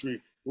poetry.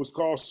 It was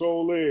called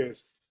Soul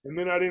Is. And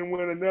then I didn't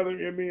win another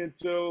Emmy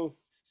until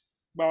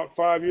about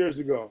 5 years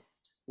ago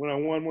when I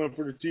won one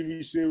for the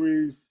TV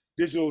series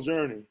Digital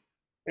Journey.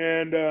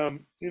 And,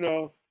 you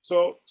know,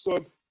 so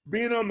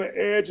being on the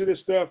edge of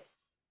this stuff,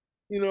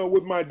 you know,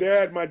 with my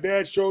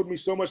dad showed me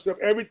so much stuff.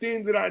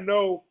 Everything that I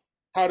know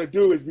how to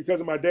do is because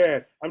of my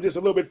dad. I'm just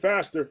a little bit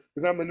faster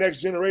because I'm the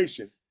next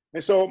generation.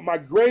 And so my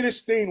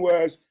greatest thing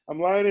was I'm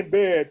lying in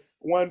bed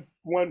one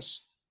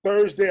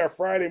Thursday or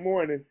Friday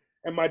morning,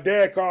 and my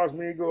dad calls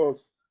me and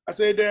goes, I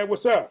say, "Dad,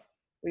 what's up?"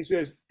 And he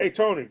says, "Hey,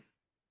 Tony,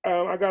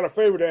 I got a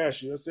favor to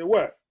ask you." I said,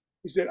 "What?"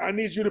 He said, "I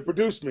need you to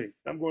produce me."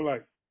 I'm going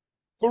like,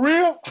 "For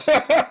real?"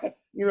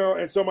 You know,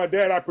 and so my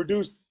dad, I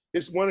produced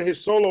one of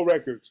his solo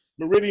records,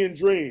 Meridian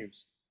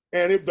Dreams.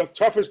 And the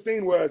toughest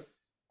thing was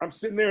I'm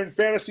sitting there in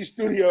Fantasy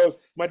Studios.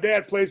 My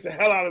dad plays the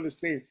hell out of this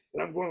thing.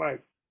 And I'm going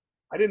like,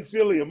 I didn't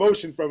feel the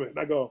emotion from it. And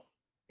I go,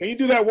 "Can you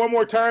do that one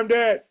more time,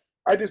 Dad?"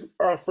 I just,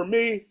 for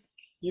me,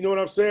 you know what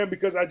I'm saying?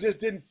 Because I just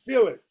didn't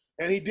feel it.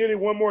 And he did it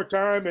one more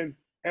time. And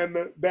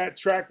that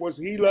track was,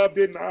 he loved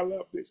it and I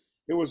loved it.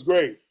 It was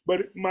great.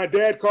 But my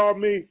dad called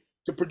me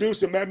to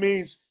produce him, that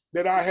means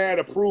that I had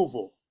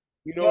approval.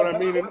 You know Yeah, what I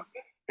mean?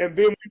 And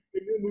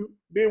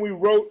then we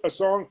wrote a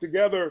song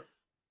together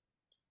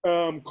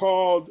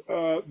called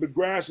 "The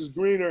Grass Is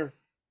Greener."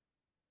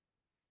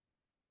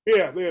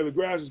 Yeah, the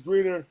grass is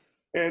greener,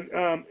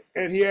 and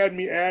he had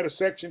me add a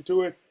section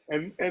to it,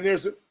 and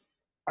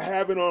I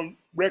have it on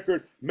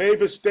record.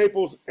 Mavis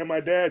Staples and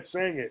my dad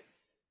sang it,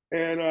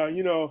 and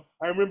you know,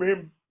 I remember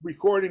him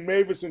recording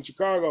Mavis in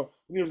Chicago,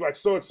 and he was like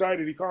so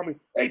excited. He called me,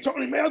 "Hey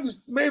Tony,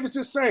 Mavis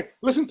just sang.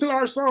 Listen to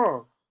our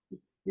song."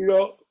 You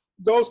know,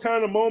 those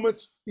kind of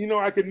moments. You know,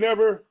 I could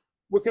never.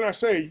 What can I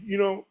say? You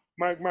know,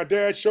 my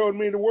dad showed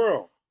me the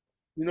world.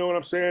 You know what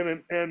I'm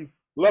saying? And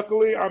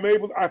luckily,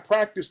 I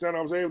practiced and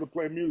I was able to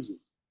play music.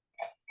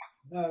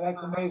 no,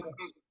 that's amazing.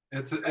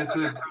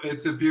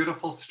 It's a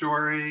beautiful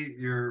story.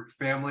 Your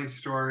family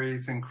story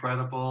is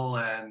incredible,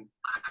 and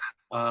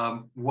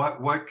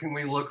what can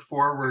we look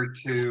forward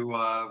to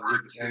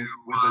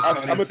with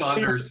the Tony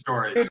Saunders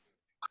story?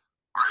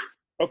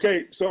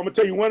 Okay, so I'm gonna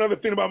tell you one other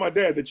thing about my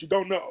dad that you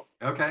don't know.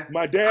 Okay.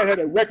 My dad had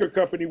a record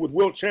company with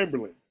Wilt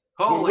Chamberlain.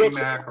 Holy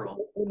mackerel!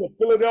 When the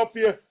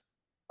Philadelphia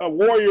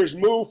Warriors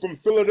moved from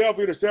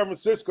Philadelphia to San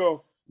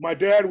Francisco, my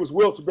dad was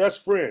Wilt's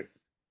best friend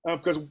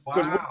because we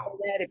were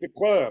out at the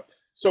club.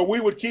 So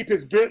we would keep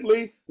his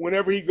Bentley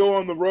whenever he go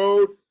on the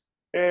road,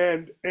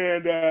 and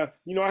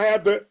you know,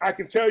 I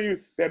can tell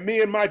you that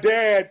me and my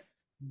dad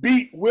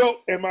beat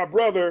Wilt and my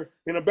brother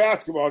in a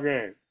basketball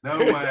game. No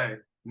way!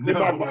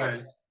 No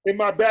way! In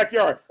my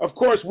backyard. Of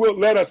course, Wilt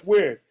let us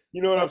win.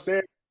 You know what I'm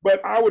saying? But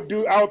I would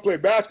play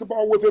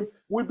basketball with him.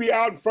 We'd be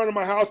out in front of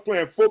my house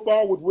playing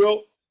football with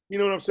Wilt. You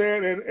know what I'm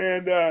saying?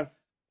 And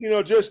you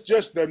know, just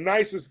the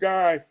nicest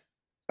guy.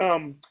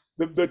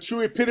 The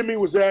true epitome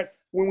was that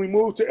when we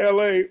moved to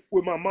LA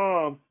with my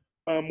mom,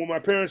 when my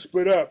parents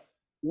split up,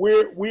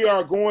 we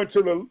are going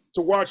to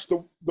watch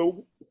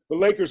the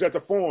Lakers at the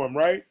Forum,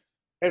 right?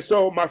 And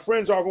so my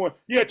friends are going,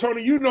 yeah,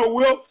 Tony, you know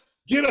Wilt,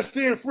 get us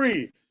in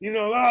free. You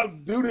know, I'll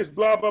do this,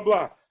 blah, blah,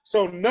 blah.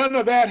 So none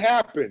of that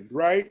happened,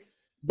 right?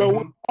 But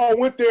we all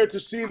went there to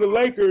see the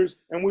Lakers,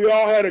 and we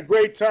all had a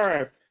great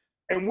time.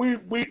 And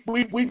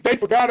they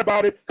forgot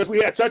about it because we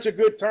had such a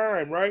good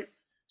time, right?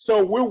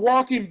 So we're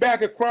walking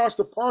back across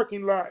the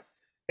parking lot,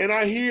 and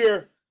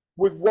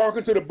we're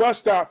walking to the bus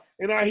stop,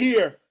 and I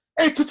hear,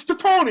 "Hey,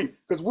 Tony,"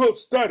 because Wilt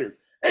stuttered.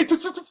 "Hey,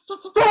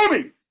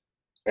 Tony."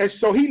 And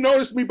so he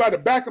noticed me by the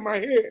back of my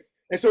head.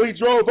 And so he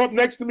drove up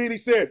next to me and he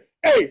said,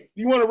 "Hey,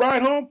 do you want to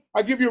ride home?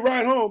 I'll give you a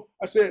ride home."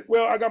 I said,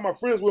 "Well, I got my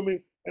friends with me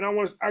and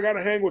I got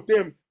to hang with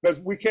them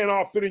because we can't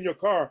all fit in your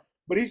car."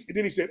 But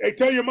then he said, "Hey,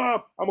 tell your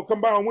mom I'm going to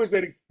come by on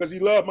Wednesday because he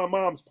loved my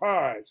mom's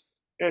pies."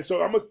 And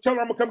so I'm going to tell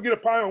her I'm going to come get a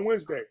pie on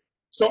Wednesday.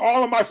 So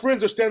all of my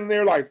friends are standing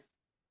there like,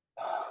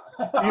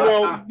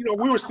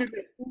 we were sitting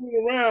there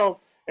fooling around,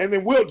 and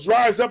then Wilt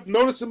drives up,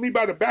 noticing me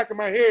by the back of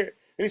my head.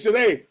 And he said,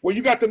 "Hey, well,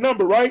 you got the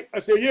number, right?" I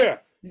said, "Yeah."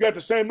 "You got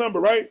the same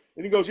number, right?"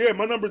 And he goes, "Yeah,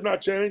 my number's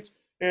not changed."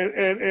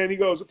 And he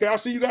goes, "Okay, I'll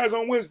see you guys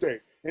on Wednesday."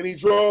 And he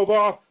drove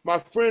off. My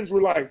friends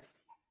were like,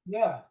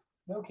 yeah,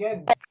 no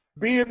kidding.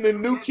 Being the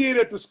new kid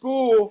at the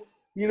school,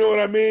 you know what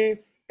I mean?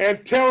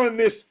 And telling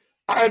this,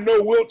 I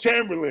know Wilt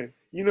Chamberlain,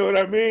 you know what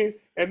I mean?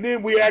 And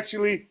then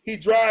he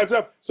drives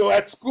up. So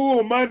at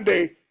school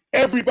Monday,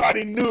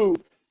 everybody knew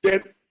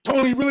that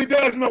Tony really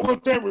does know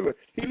Wilt Chamberlain.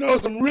 He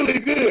knows him really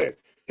good.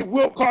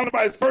 Wilt called him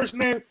by his first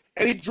name,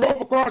 and he drove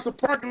across the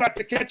parking lot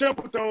to catch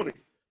up with Tony.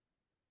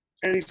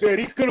 And he said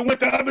he could have went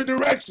the other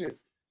direction.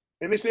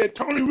 And they said,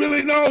 Tony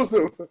really knows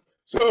him.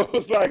 So it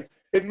was like,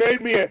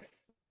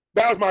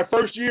 that was my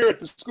first year at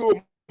the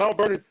school, Mount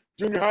Vernon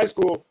Junior High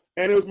School,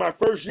 and it was my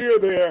first year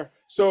there.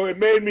 So it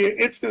made me an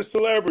instant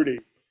celebrity.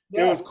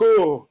 Yeah. It was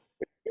cool.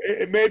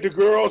 It made the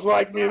girls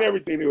like me and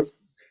everything.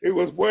 It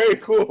was way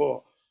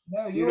cool.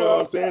 Yeah, you know what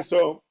I'm saying?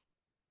 So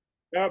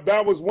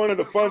that was one of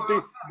the fun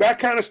things. That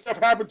kind of stuff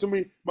happened to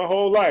me my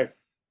whole life.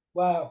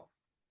 Wow.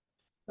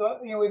 So,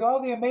 with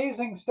all the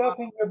amazing stuff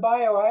in your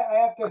bio, I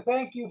have to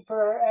thank you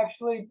for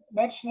actually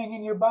mentioning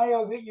in your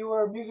bio that you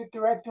were a music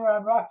director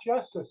on Rock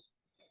Justice.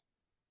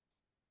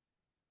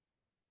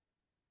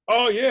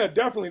 Oh, yeah,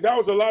 definitely. That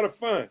was a lot of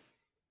fun.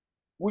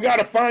 We got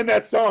to find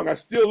that song. I'm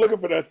still looking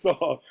for that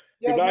song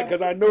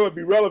because I know it'd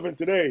be relevant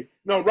today.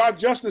 No, Rock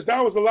Justice,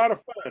 that was a lot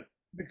of fun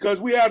because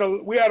we had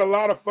a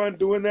lot of fun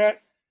doing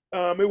that.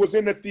 It was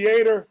in the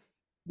theater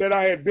that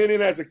I had been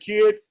in as a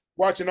kid,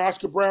 watching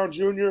Oscar Brown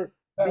Jr.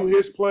 do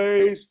his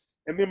plays,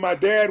 and then my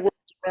dad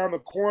worked around the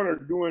corner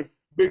doing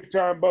Big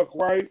Time Buck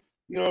White.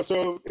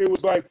 So it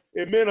was like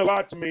it meant a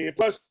lot to me. And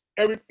plus,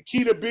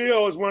 Keita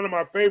Bill is one of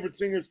my favorite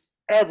singers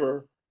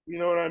ever. You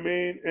know what I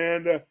mean?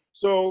 And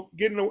so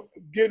getting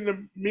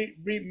to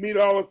meet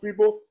all those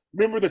people.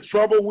 Remember the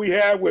trouble we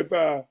had with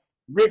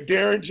Rick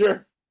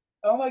Derringer?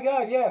 Oh my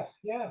God! Yes,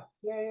 yeah.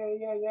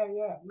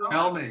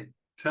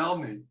 Tell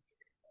me.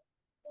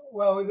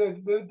 Well,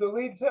 the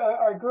lead,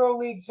 our girl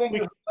lead singer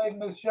who played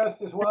Miss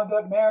Justice wound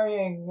up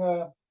marrying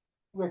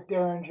Rick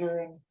Derringer,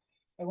 and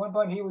at one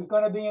point he was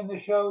going to be in the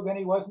show, then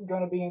he wasn't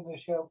going to be in the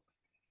show.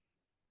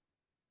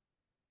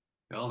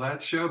 Well,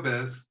 that's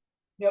showbiz.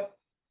 Yep.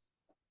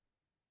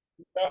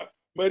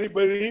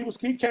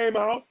 He came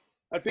out.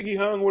 I think he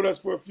hung with us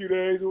for a few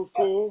days. It was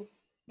Yeah, cool.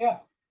 yeah,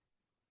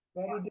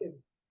 that he did.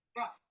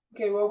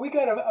 Okay, well, we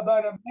got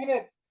about a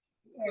minute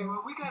and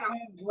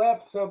change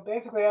left, so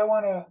basically, I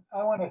want to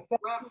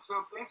thank you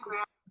for this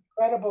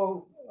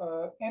incredible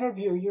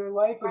interview. Your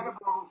life is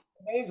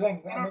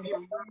amazing. I mean, you've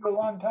been for a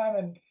long time,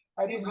 and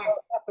I didn't know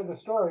half of the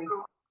stories.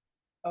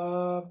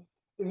 Uh,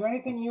 is there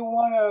anything you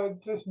want to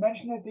just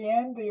mention at the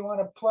end? Do you want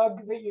to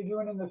plug that you're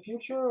doing in the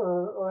future,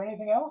 or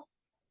anything else?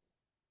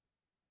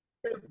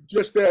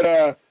 Just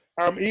that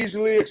I'm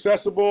easily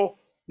accessible.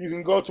 You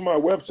can go to my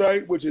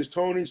website, which is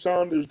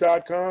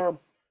tonysaunders.com.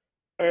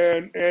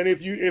 And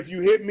if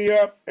you hit me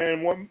up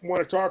and want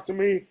to talk to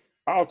me,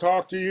 I'll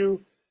talk to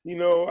you. You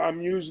know, I'm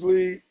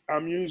usually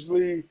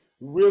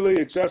really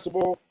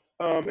accessible,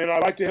 and I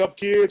like to help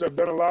kids. I've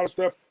done a lot of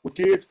stuff with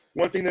kids.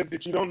 One thing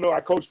that you don't know, I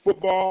coach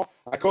football.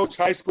 I coached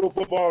high school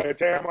football at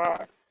Tam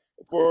High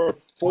for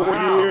 4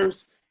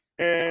 years,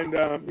 and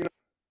and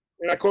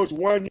I coached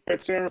 1 year at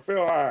San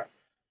Rafael High,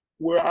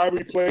 where I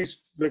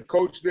replaced the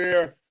coach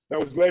there that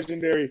was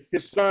legendary.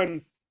 His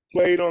son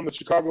played on the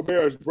Chicago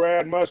Bears,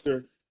 Brad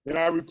Mustard, and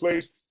I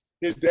replaced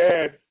his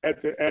dad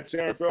at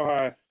San Rafael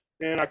High.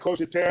 And I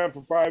coached at TAM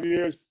for 5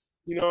 years.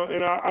 You know,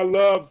 and I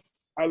love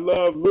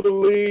Little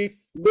League.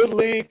 Little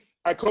League,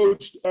 I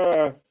coached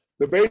the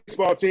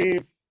baseball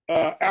team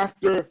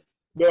after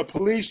the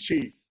police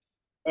chief.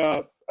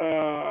 God,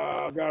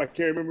 I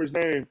can't remember his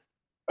name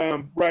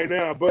right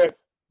now, but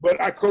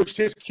I coached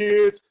his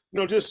kids. You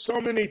know, just so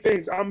many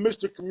things. I'm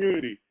Mr.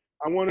 Community.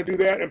 I want to do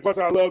that, and plus,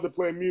 I love to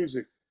play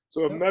music.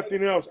 So, if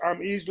nothing else,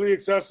 I'm easily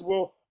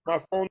accessible. My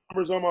phone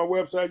number's on my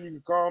website. You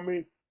can call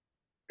me,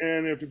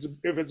 and if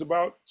it's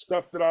about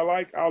stuff that I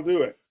like, I'll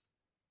do it.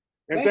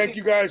 And thank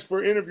you guys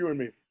for interviewing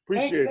me.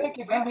 Appreciate it. Thank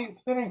you, Tony.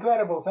 It's been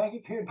incredible. Thank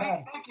you for your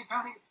time.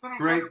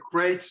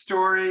 Great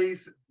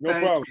stories. No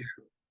Thank problem. you.